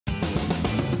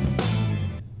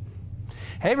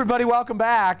Hey everybody, welcome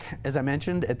back. As I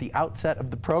mentioned at the outset of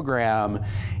the program,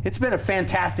 it's been a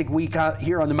fantastic week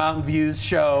here on the Mountain Views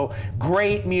show.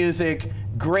 Great music,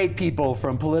 great people,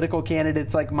 from political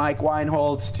candidates like Mike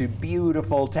Weinholz to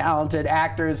beautiful, talented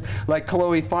actors like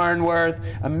Chloe Farnworth.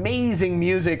 Amazing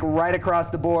music right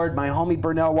across the board. My homie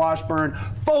Burnell Washburn,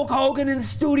 Folk Hogan in the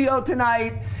studio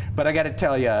tonight. But I gotta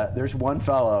tell you, there's one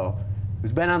fellow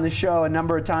who's been on the show a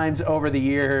number of times over the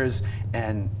years,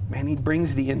 and man, he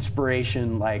brings the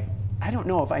inspiration like I don't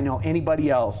know if I know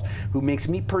anybody else who makes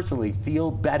me personally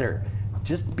feel better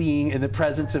just being in the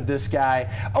presence of this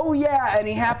guy. Oh yeah, and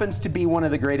he happens to be one of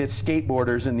the greatest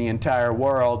skateboarders in the entire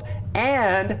world,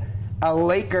 and a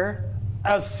Laker.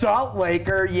 A Salt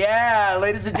Laker, yeah,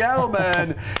 ladies and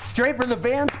gentlemen, straight from the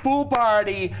Vans pool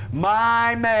party,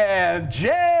 my man,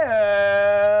 Jed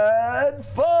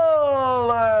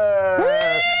Fuller.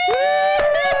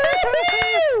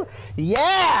 Woo!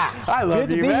 Yeah! I love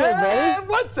Good you, to be man. here, buddy.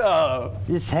 What's up?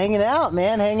 Just hanging out,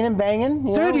 man, hanging and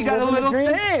banging. Dude, you got a little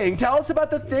thing. Tell us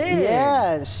about the thing.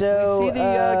 Yeah, so we see the.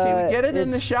 Can we get it in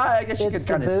the shot? I guess you could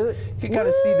kind of see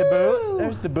the boot.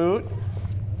 There's the boot.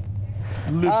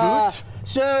 Le boot.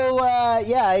 So,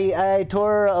 yeah, I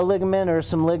tore a ligament or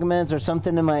some ligaments or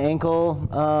something in my ankle.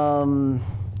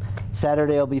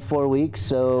 Saturday will be 4 weeks,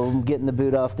 so I'm getting the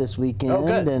boot off this weekend. Oh,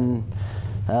 good. And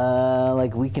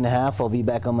like a week and a half, I'll be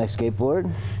back on my skateboard.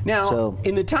 Now,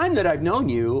 in the time that I've known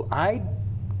you, I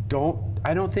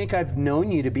don't think I've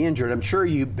known you to be injured. I'm sure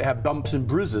you have bumps and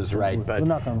bruises, right?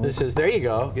 But this is, there you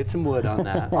go. Get some wood on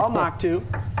that. I'll knock too.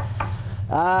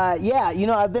 Yeah, you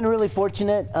know, I've been really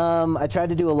fortunate. I tried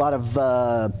to do a lot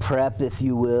of prep, if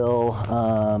you will.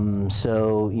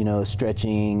 So, you know,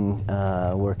 stretching,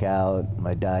 workout,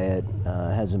 my diet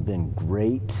hasn't been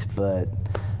great, but...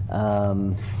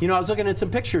 you know, I was looking at some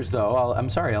pictures, though. I'm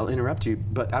sorry, I'll interrupt you,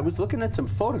 but I was looking at some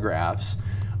photographs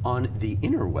on the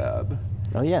interweb.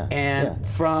 Oh yeah, and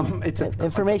from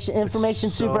information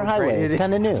superhighway. It's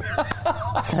kind of new.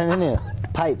 It's kind of new.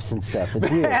 Pipes and stuff. It's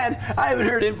weird. Man, I haven't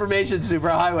heard information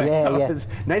superhighway. Yeah, that was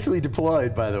nicely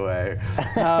deployed, by the way.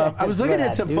 I was looking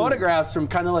at some photographs from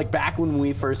kind of like back when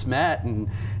we first met, and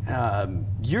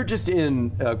you're just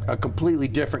in a completely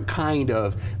different kind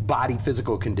of body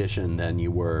physical condition than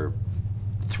you were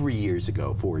 3 years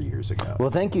ago, 4 years ago. Well,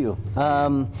 thank you.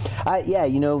 Yeah,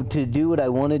 you know, to do what I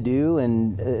want to do,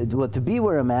 and well, to be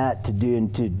where I'm at, to do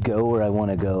and to go where I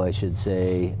want to go, I should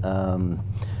say.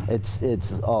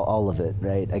 It's all of it,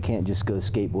 right? I can't just go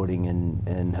skateboarding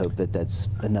and hope that that's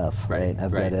enough, right?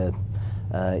 I've got to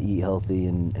eat healthy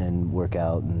and work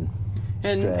out and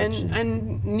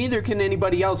and neither can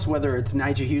anybody else, whether it's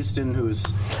Nigel Houston,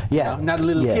 who's you know, not a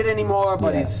little kid anymore,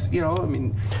 but he's, you know, I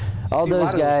mean, all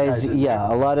those guys,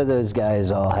 a lot of those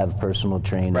guys all have personal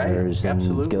trainers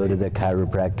and go to the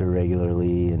chiropractor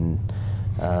regularly and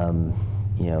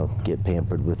you know, get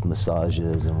pampered with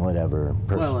massages and whatever.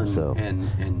 Well,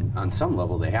 and on some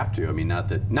level they have to. I mean, not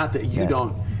that you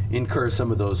don't incur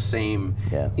some of those same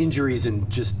injuries and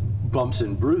just bumps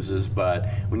and bruises, but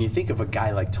when you think of a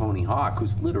guy like Tony Hawk,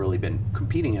 who's literally been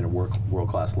competing at a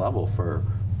world-class level for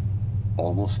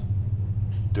almost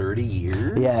 30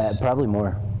 years. Yeah, probably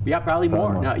more. Yeah, probably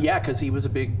more. No, yeah, because he was a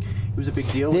big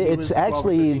deal. When it's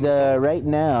actually right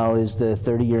now is the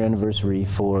 30-year anniversary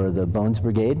for the Bones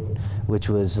Brigade, which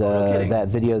was that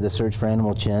video, The Search for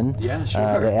Animal Chin. Yeah,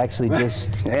 sure. They actually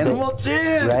just Animal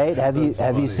Chin. Right? Have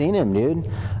you seen him, dude?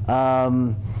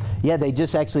 Yeah, they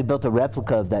just actually built a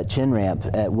replica of that chin ramp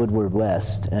at Woodward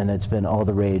West, and it's been all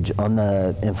the rage on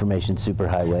the information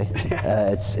superhighway.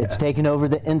 It's taken over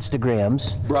the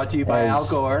Instagrams. Brought to you by Al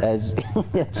Gore. That's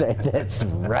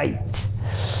right.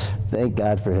 Thank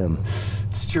God for him.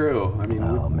 It's true. I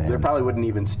mean, there probably wouldn't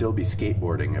even still be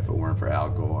skateboarding if it weren't for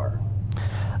Al Gore.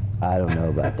 I don't know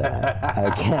about that.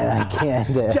 I can't.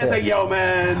 Just like, yo,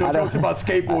 man, no jokes about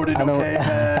skateboarding, okay,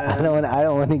 man? I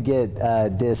don't want to get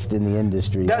dissed in the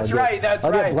industry. That's right.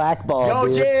 I'll get blackballed. Yo,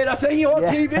 dude. Jed, I see you on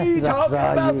TV talking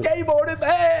about skateboarding,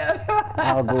 man.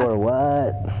 Al Gore,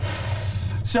 what?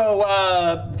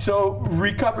 So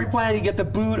recovery plan. You get the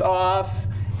boot off.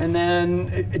 And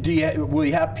then, will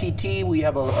you have PT? Will you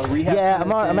have a rehab? Yeah,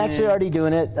 I'm actually already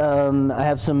doing it. I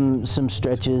have some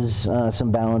stretches,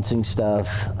 some balancing stuff.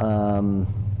 I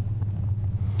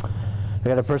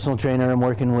got a personal trainer I'm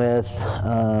working with.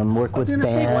 Work with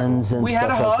bands and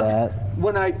stuff like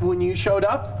that. When you showed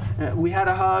up, we had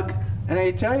a hug, and I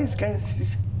tell you, it's kind of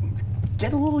just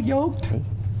get a little yoked. Hey,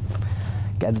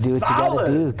 got to do what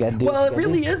you got to do. Well, it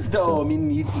really is, though. I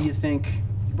mean, you think.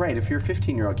 Right, if you're a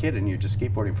 15-year-old kid and you're just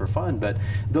skateboarding for fun, but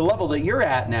the level that you're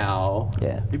at now,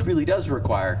 it really does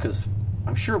require, because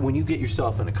I'm sure when you get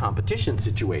yourself in a competition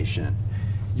situation,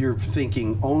 you're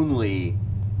thinking only,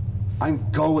 I'm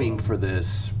going for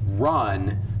this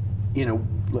run,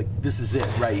 like this is it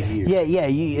right here. Yeah.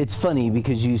 It's funny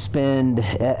because you spend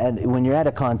when you're at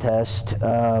a contest,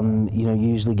 you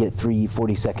usually get 3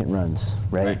 40-second runs,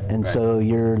 right? And so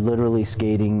you're literally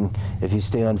skating. If you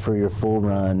stay on for your full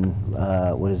run,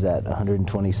 what is that?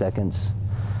 120 seconds.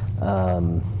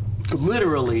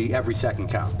 Literally every second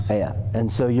counts. Yeah,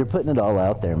 and so you're putting it all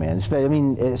out there, man. I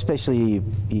mean, especially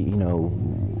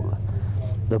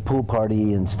the pool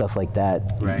party and stuff like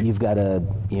that. Right. You've got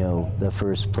the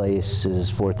first place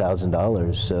is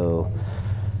 $4,000. So,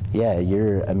 yeah,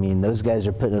 those guys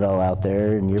are putting it all out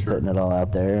there, and you're putting it all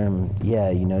out there. And yeah,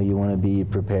 you want to be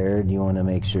prepared. You want to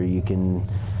make sure you can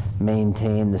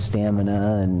maintain the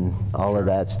stamina and all of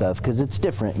that stuff, because it's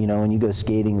different. When you go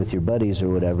skating with your buddies or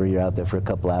whatever, you're out there for a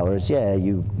couple hours. Yeah,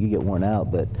 you get worn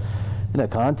out, but in a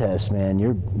contest, man,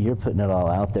 you're putting it all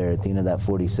out there. At the end of that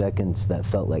 40 seconds, that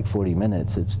felt like 40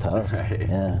 minutes. It's tough. Right.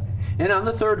 Yeah. And on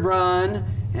the third run,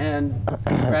 and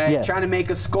trying to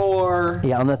make a score.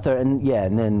 Yeah, on the third,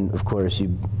 and then of course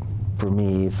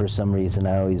for some reason,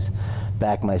 I always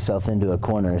back myself into a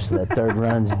corner, so that third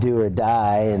run's do or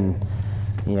die, and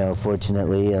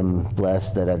fortunately, I'm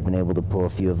blessed that I've been able to pull a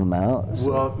few of them out. So.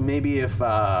 Well, maybe if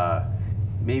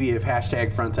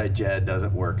hashtag Frontside Jed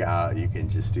doesn't work out, you can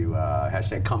just do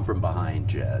hashtag Come From Behind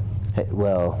Jed. Hey,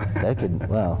 well, that could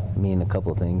mean a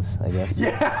couple of things, I guess.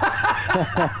 Yeah.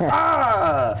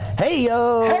 Hey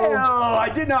yo. Hey yo. I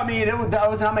did not mean it. I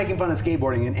was not making fun of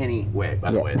skateboarding in any way.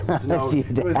 By the way,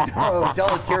 there was no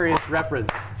deleterious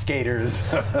reference,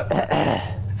 skaters.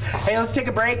 Hey, let's take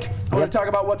a break. I want to talk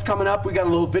about what's coming up. We got a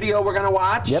little video we're going to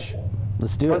watch. Yep.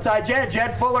 Let's do it. Frontside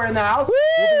Jed Fuller in the house. Woo!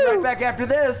 We'll be right back after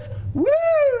this.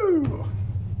 Woo!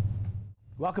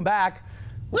 Welcome back.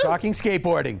 We're talking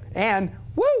skateboarding. And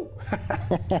woo!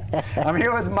 I'm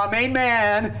here with my main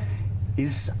man.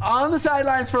 He's on the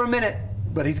sidelines for a minute,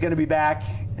 but he's going to be back,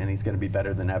 and he's going to be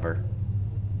better than ever.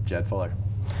 Jed Fuller.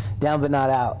 Down but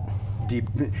not out.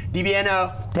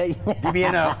 DBNO.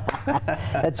 DBNO.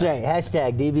 That's right.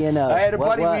 Hashtag DBNO. I had a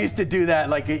buddy who used to do that.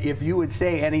 Like, if you would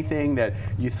say anything that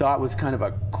you thought was kind of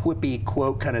a quippy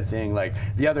quote kind of thing, like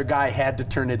the other guy had to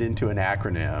turn it into an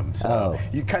acronym. So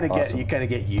you kind of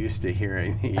get used to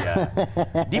hearing the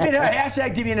DBNO,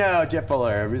 hashtag DBNO. Jed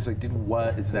Fuller. Everybody's like, dude,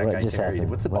 what is that guy Terry?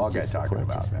 What's the ball guy talking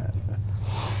about, man?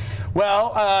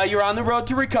 Well, you're on the road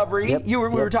to recovery. Yep. We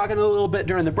were talking a little bit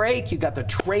during the break. You got the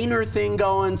trainer thing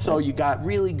going, so you got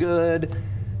really good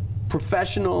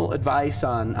professional advice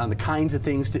on the kinds of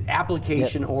things, to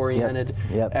application-oriented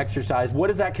exercise. What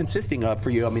is that consisting of for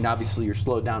you? I mean, obviously you're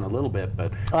slowed down a little bit,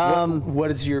 but what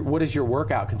does your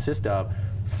workout consist of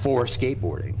for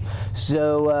skateboarding?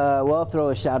 So, I'll throw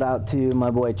a shout out to my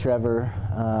boy Trevor,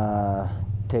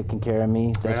 taking care of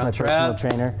me. That's my personal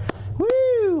trainer.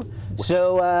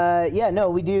 So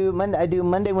we do I do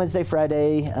Monday, Wednesday,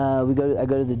 Friday. I go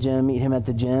to the gym, meet him at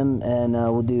the gym, and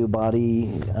we'll do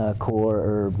body, core,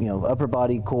 or upper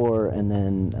body, core, and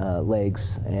then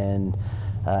legs. And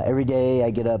every day I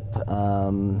get up.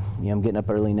 I'm getting up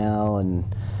early now, and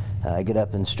I get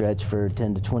up and stretch for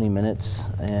 10 to 20 minutes.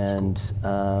 And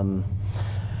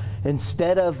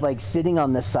instead of like sitting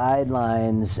on the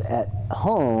sidelines at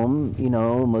home,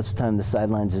 most of the time the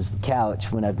sidelines is the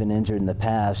couch when I've been injured in the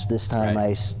past. This time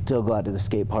I still go out to the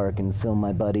skate park and film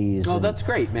my buddies. Oh, that's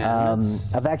great, man.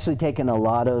 I've actually taken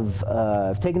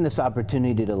I've taken this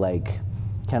opportunity to like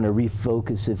kind of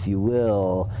refocus, if you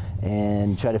will,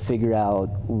 and try to figure out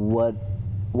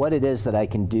what it is that I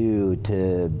can do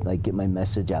to like get my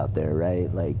message out there,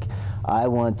 right? Like, I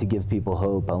want to give people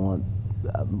hope.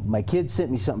 My kids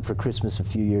sent me something for Christmas a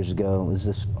few years ago. It was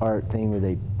this art thing where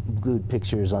they glued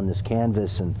pictures on this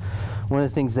canvas, and one of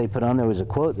the things they put on there was a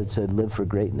quote that said, "Live for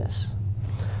greatness."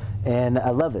 And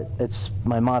I love it. It's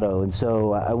my motto, and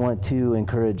so I want to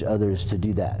encourage others to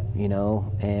do that,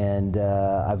 and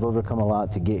I've overcome a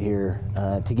lot to get here,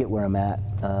 to get where I'm at.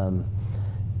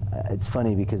 It's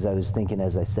funny because I was thinking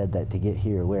as I said that, to get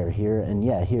here, here, and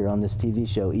here on this TV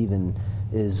show even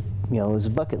is, it was a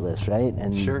bucket list, right?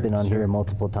 And been on here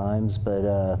multiple times,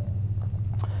 but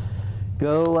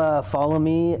go follow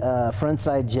me,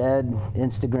 Frontside Jed,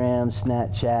 Instagram,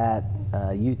 Snapchat,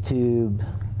 YouTube.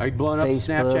 Are you blowing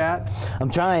Facebook. Up Snapchat? I'm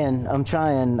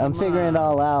trying. I'm figuring it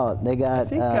all out. They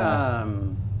got. I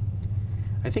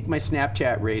think my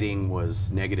Snapchat rating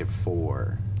was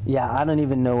 -4. Yeah, I don't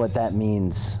even know what that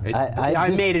means.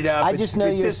 I made it up. I just know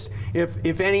you're.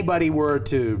 If anybody were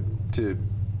to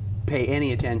pay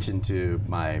any attention to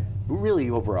my really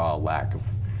overall lack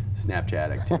of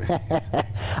Snapchat activity.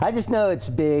 I just know it's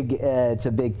big. It's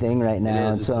a big thing right now,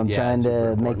 and so I'm trying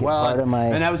to make it part of my.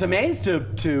 And I was amazed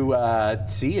to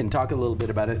see and talk a little bit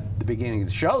about it at the beginning of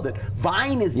the show that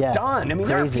Vine is done. I mean,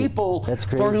 there are people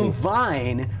for whom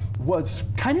Vine was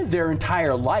kind of their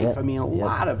entire life. I mean, a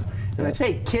lot of, and I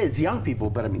say kids, young people,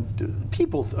 but I mean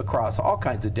people across all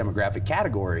kinds of demographic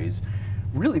categories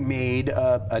really made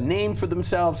a name for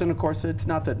themselves. And of course, it's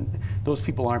not that those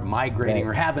people aren't migrating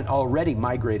or haven't already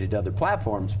migrated to other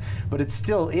platforms, but it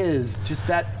still is just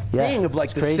that thing of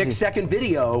like the 6-second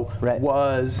video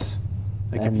was,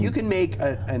 like, if you can make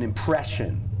an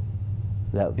impression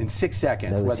in 6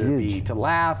 seconds, whether it be to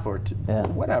laugh or to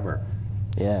whatever.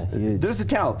 There's a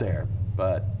talent there,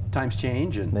 but times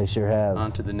change, and they sure have.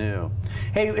 On to the new.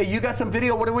 Hey, you got some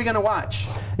video. What are we going to watch?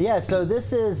 Yeah, so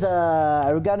this is,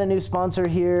 I got a new sponsor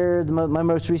here, my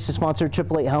most recent sponsor,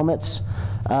 888 Helmets.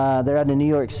 They're out of New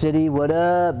York City. What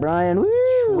up, Brian? Woo!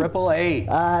 888.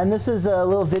 And this is a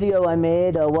little video I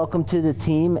made, welcome to the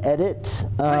team edit.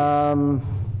 Nice.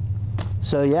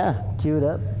 So yeah, cue it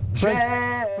up.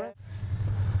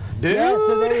 Dude. Yeah,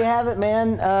 so there you have it,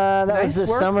 man. That was this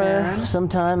summer,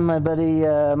 sometime. My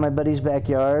buddy's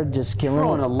backyard, just killing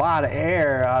throwing it. a lot of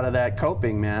air out of that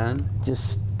coping, man.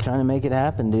 Just trying to make it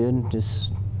happen, dude.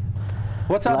 Just.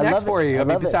 What's up next for you? I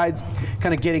mean, besides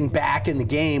kind of getting back in the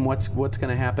game, what's going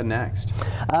to happen next?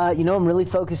 You know, I'm really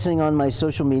focusing on my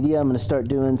social media. I'm going to start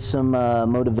doing some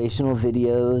motivational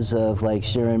videos of like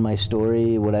sharing my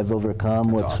story, what I've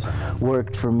overcome, what's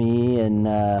worked for me, and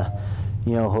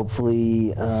you know,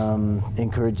 hopefully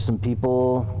encourage some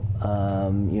people.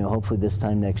 You know, hopefully this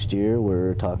time next year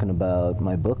we're talking about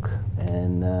my book,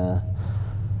 and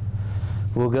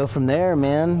we'll go from there,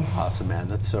 man. Awesome, man.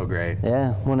 That's so great.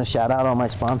 Yeah. Want to shout out all my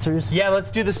sponsors? Yeah,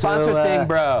 let's do the sponsor thing,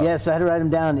 bro. Yeah, so I had to write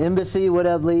them down. Embassy, What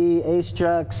Up Lee, Ace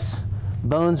Trucks,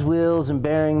 Bones Wheels and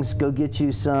Bearings, go get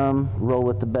you some. Roll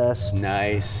with the best.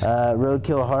 Nice.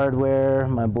 Roadkill Hardware,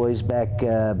 my boys back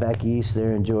east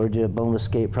there in Georgia. Boneless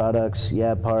Skate Products,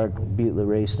 Park, Butler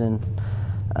Racing.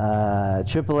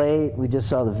 888, we just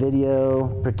saw the video.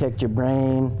 Protect Your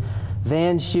Brain.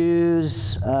 Van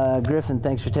Shoes, Griffin,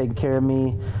 thanks for taking care of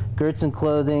me. Gertz and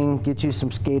Clothing, get you some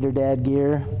Skater Dad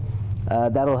gear.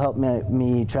 That'll help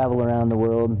me travel around the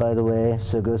world, by the way,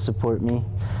 so go support me.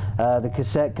 The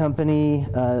Cassette Company,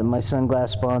 my sunglass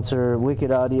sponsor, Wicked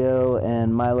Audio,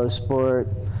 and Milo Sport,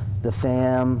 the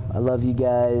fam, I love you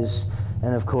guys.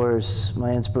 And of course,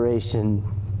 my inspiration,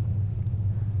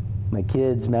 my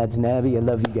kids, Mads and Abby, I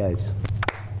love you guys.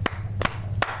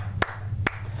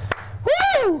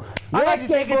 Woo! I'd like to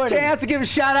take a chance to give a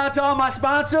shout out to all my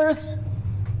sponsors.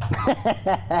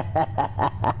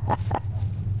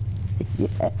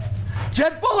 Yes.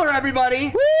 Jed Fuller, everybody.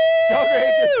 Woo! So great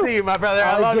to see you, my brother.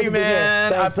 I love you,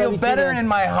 man. I feel better in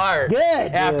my heart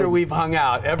after we've hung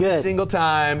out every single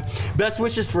time. Best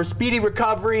wishes for speedy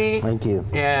recovery. Thank you.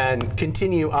 And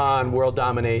continue on world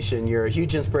domination. You're a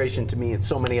huge inspiration to me and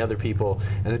so many other people,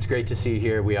 and it's great to see you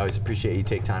here. We always appreciate you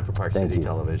take time for Park City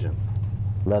Television.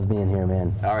 Love being here,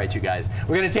 man. All right, you guys.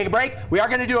 We're going to take a break. We are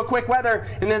going to do a quick weather,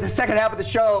 and then the second half of the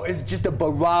show is just a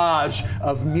barrage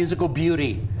of musical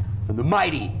beauty from the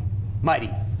mighty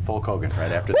Hulk Hogan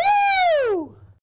right after that.